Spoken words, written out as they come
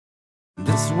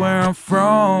This is where I'm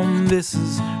from, this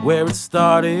is where it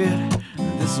started.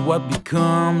 This is what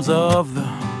becomes of the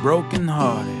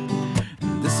broken-hearted.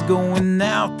 This is going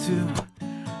out to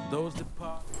those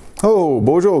departed. Oh,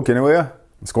 Bojo, Kenewea.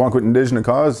 It's going with indigenous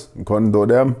cause. I'm calling do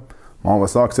them. Man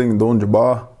was sing don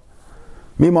jaba.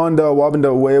 Me manda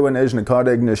wabenda way when Asian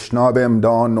Kadeg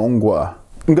Nishnaabemdaa Noongo.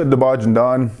 Good the Bajan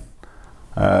Dan.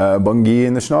 Bungi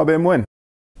and Nishnaabemowin.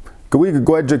 Gwiga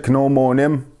Gwedja Kno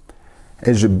Monim.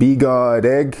 Is a bigod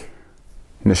egg.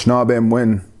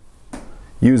 Nishnaabemowin.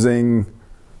 Using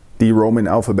the Roman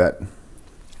alphabet.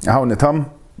 How in the tum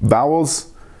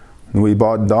vowels. We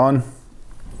bought don.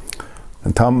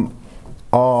 The tum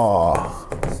ah.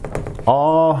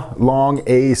 Ah, long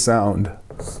A sound.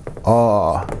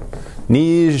 Ah.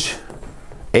 Nij,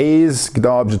 A's,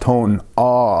 gdab tone.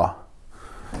 Ah.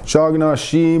 Shagna,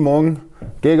 she, mung.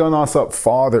 Geganas up,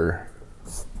 father.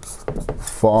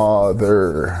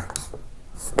 Father.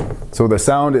 So the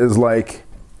sound is like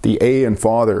the A in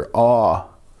father. Ah.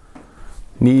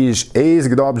 Nij, A's,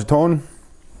 gdab tone.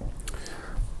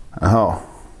 Oh.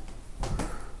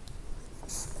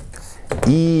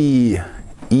 E.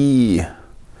 E.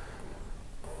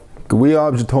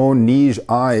 Gwiab tone, nij,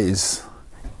 eyes.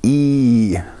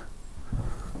 E.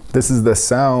 This is the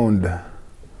sound.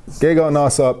 Gega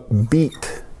nas up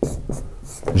beat.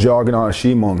 Jagna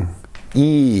shimung.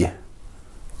 E.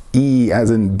 E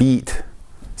as in beat.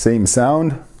 Same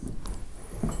sound.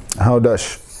 How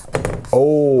does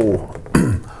O.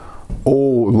 O,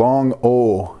 long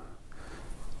O.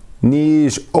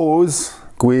 Nij O's.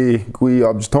 Gui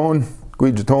abjton.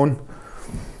 Gui jaton.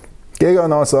 Gega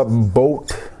nas up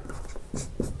boat.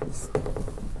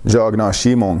 Jagna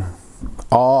shimong.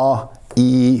 A,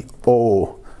 E,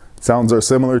 O. Sounds are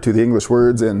similar to the English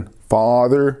words in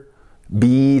father,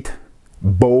 beat,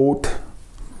 boat.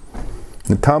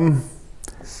 The tum,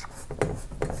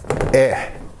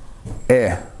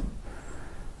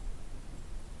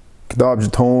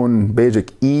 Kdabjatone,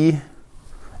 basic E,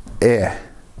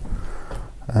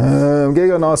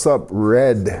 Gega nas up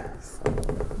red.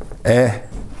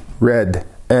 Red.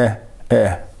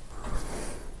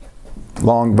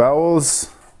 Long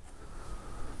vowels,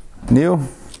 new.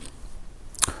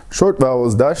 Short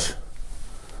vowels, dash.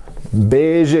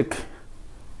 Basic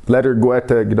letter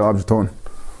gueta gdabjatone.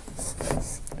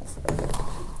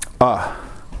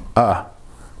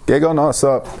 Gega nas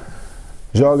up.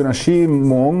 Jagna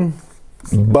shimong,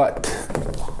 but.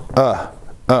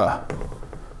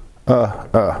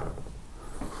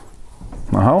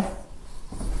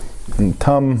 And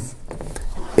tum,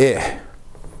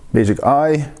 Basic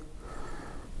I.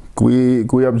 Gui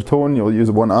abjatone, you'll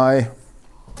use one I.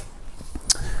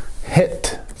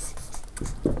 Hit.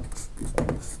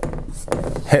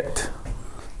 Hit.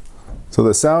 So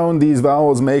the sound these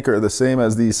vowels make are the same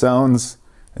as these sounds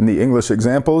in the English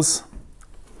examples.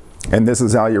 And this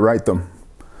is how you write them.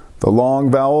 The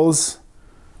long vowels,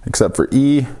 except for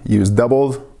E, use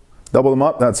double them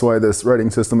up. That's why this writing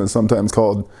system is sometimes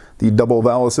called the double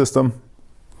vowel system.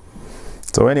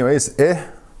 So anyways,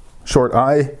 short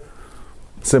I,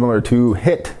 similar to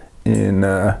hit in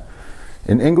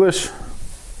English.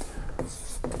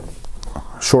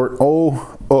 Short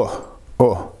O,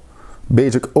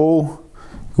 Basic O,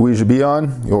 we should be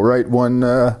on. You'll write one,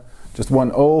 just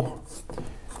one O.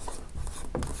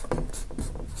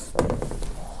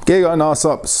 Gega nas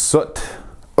up soot,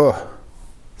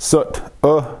 soot,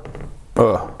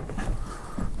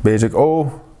 Basic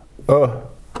O,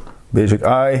 Basic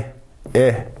I,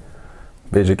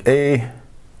 Basic A,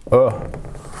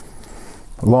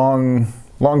 long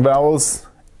vowels,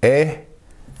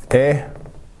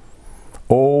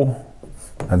 O,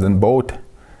 as in boat,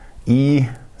 E,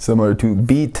 similar to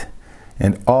beat,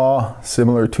 and A,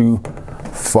 similar to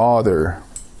father.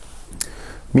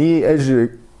 Me as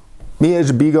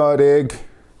bigod egg,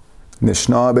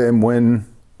 Nishnaabemowin,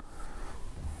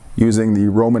 using the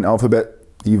Roman alphabet,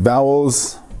 the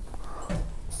vowels,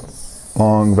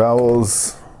 long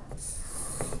vowels,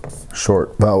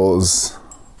 short vowels,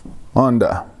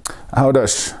 onda. How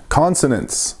does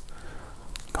consonants?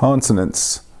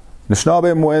 Consonants.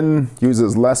 Nishnaabemowin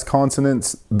uses less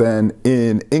consonants than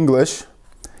in English,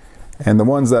 and the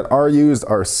ones that are used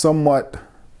are somewhat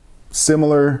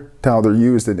similar to how they're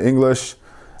used in English.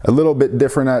 A little bit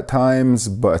different at times,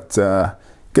 but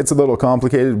gets a little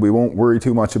complicated. We won't worry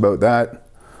too much about that.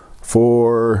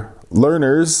 For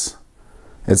learners,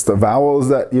 it's the vowels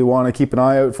that you want to keep an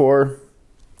eye out for.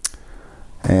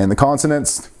 And the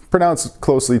consonants pronounced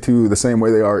closely to the same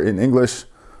way they are in English.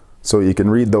 So you can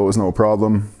read those no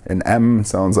problem. An M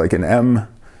sounds like an M.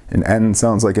 An N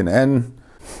sounds like an N.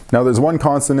 Now there's one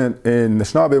consonant in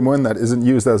Nishnaabemowin that isn't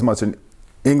used as much in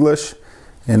English,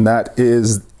 and that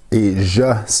is a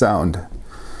j sound.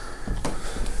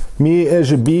 Mi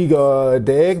ejibiga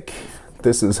deg.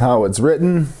 This is how it's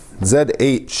written.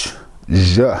 ZH.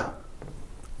 J.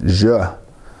 J.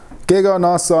 Gega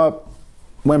nasap.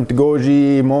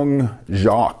 Wemtgoji mung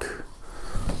Jacques.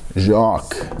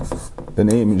 Jacques. The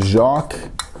name Jacques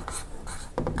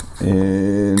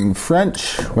in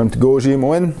French. Wemtgoji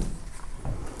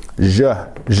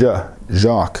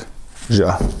Jacques.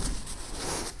 Ja.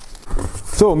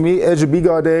 So, mi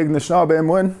ejibiga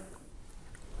Nishnaabemowin,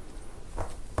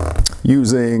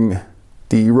 using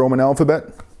the Roman alphabet.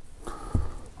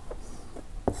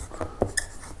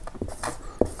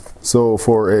 So,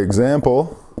 for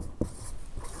example,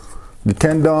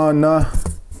 Gekendana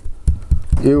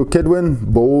Eukidwin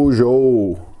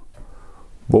Bojo.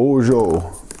 Bojo.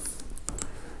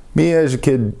 Mi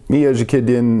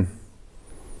ejikidin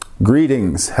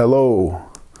greetings, hello.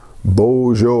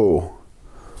 Bojo.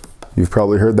 You've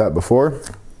probably heard that before.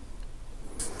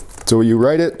 So you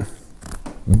write it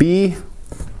B-O-O,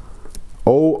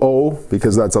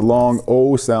 because that's a long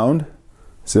O sound,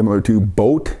 similar to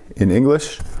boat in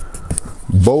English.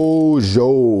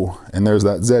 Bojo. And there's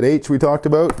that ZH we talked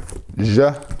about.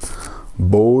 Ja.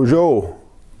 Bojo.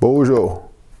 Bojo.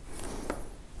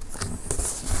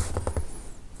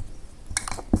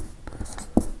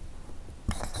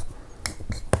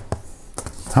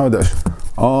 How does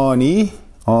Ani?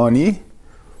 Ani.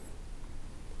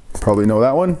 Probably know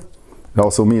that one. It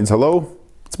also means hello.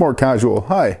 It's more casual.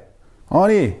 Hi.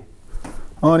 Ani.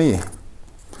 Ani.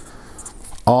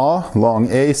 Ah, long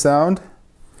A sound.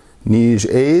 Nij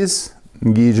A's.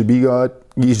 Gijabian.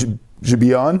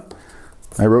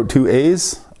 I wrote two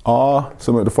A's. Ah,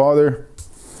 similar to father.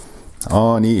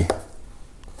 Ani.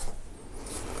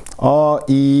 A,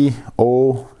 E,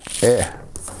 O, E.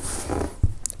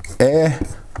 E.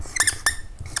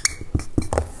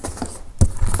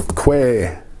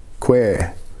 Que.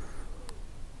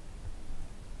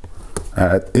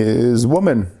 That is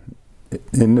woman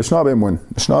in Nishnaabemowin.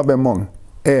 Nishnaabemowin.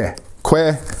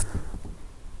 Que.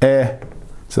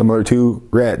 Similar to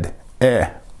red.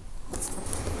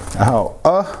 How?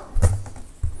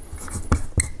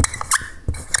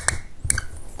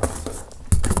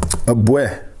 A bue.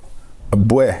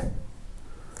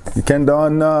 You can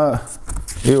don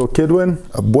Eukidwin.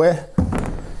 A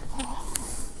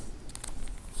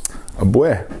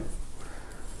bue.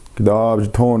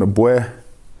 Kedab tone a bue.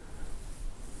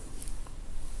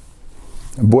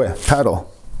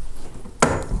 Paddle.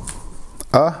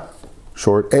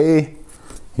 Short A.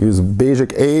 Use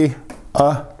basic A.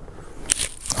 A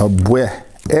bue.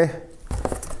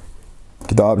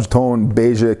 Kedab tone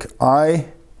basic I.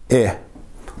 A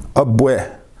bue.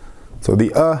 So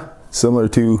the similar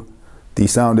to the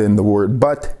sound in the word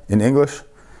but in English.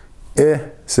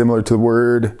 Similar to the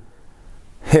word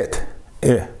hit.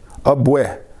 A bue.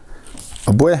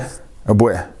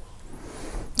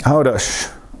 How does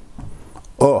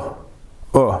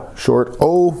short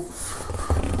O.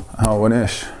 How one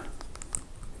ish.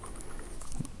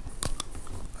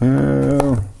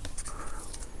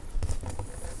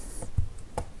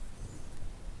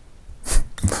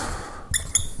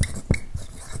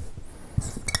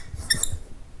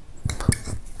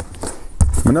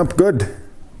 Manap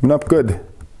good.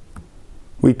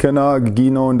 We can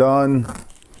ginon dan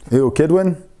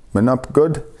eukidwin. Manap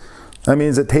good. That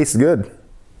means it tastes good.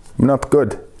 Manap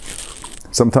good.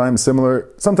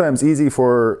 Sometimes easy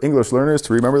for English learners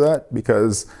to remember that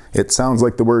because it sounds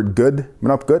like the word good.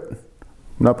 Manap good.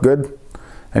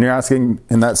 And you're asking,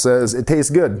 and that says it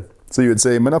tastes good. So you would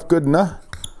say manap good na.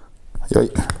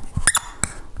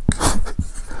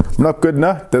 Manap good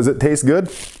na. Does it taste good?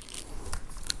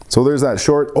 So there's that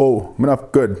short O.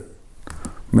 Manap good.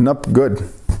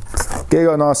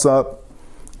 Gega nasa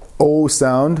O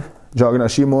sound. Jagana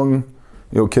shimung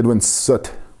Eukidwin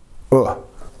sut.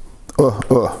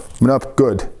 Manap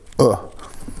good.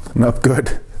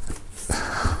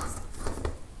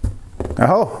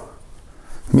 Aho.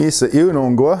 Misa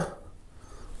Noongo.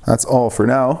 That's all for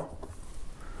now.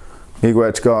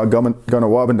 Migwechka gonna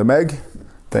wabenda meg.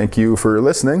 Thank you for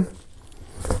listening.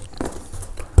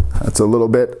 That's a little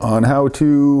bit on how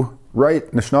to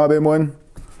write Nishnaabemowin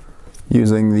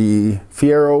using the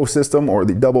Fiero system or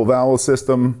the double vowel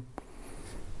system,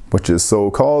 which is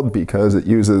so called because it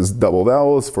uses double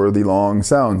vowels for the long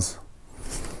sounds.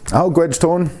 I'll gwedge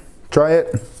tone, try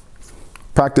it,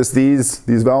 practice these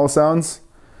vowel sounds,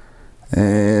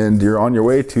 and you're on your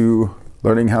way to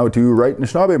learning how to write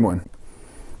Nishnaabemowin.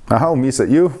 Aho, misa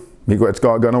you, migwedge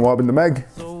gonna wabenda meg.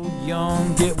 So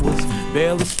young, it was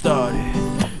barely started.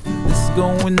 This is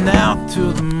going out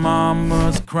to the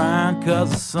mamas crying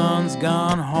 'cause the son's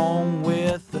gone home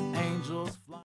with angels fly.